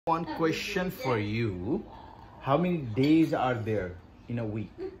One question for you. How many days are there in a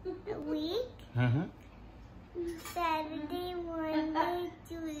week? A week? Saturday, Monday,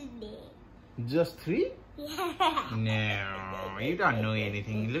 Tuesday. Just 3? Yeah. No, you don't know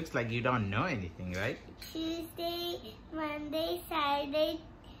anything. It looks like you don't know anything, right? Tuesday, Monday, Saturday,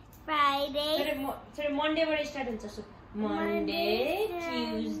 Friday. Sorry, Monday where start हुन्छ Monday,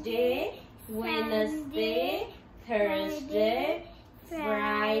 Tuesday, Wednesday, Thursday,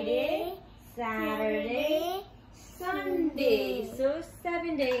 Friday, Saturday, Sunday. So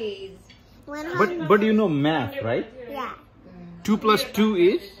 7 days. But you know math, right? Yeah. 2 plus 2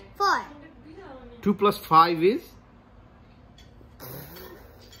 is? 4. 2 plus 5 is?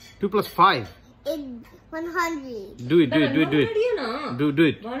 2 plus 5. 100. Do it. You know. Do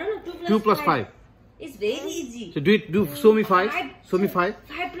it. 2 plus 5. It's very easy. So do it. Show me 5. Show me 5.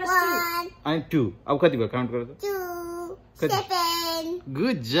 5 plus 1, And 2. अब कति भयो count गर्दा? 2, Good. 7.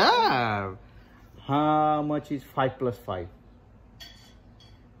 Good job. How much is 5 plus 5?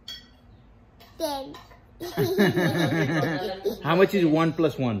 10. How much is 1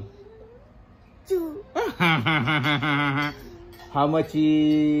 plus 1? 2. How much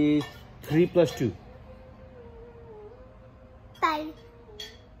is 3 plus 2? 5.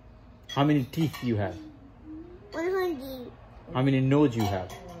 How many teeth you have? 100. How many nose you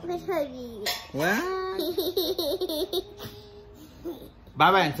have? 100. What?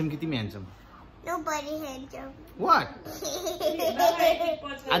 Baba handsome कि तिमी handsome? Nobody handsome. What?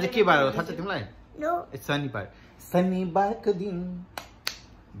 आज के बार हो थाहा छ तिमीलाई? No. शनिबार. शनिबारको दिन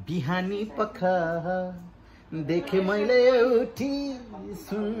बिहानी पख देखे मैले एउटी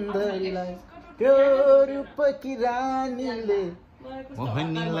सुन्दरीलाई त्यो रूपकी रानीले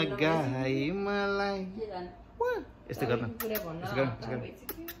मोहनी लगाई मलाई. यस्तो गर्न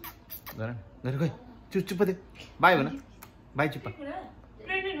गर गइ चुप दे बाई भन बाई चुप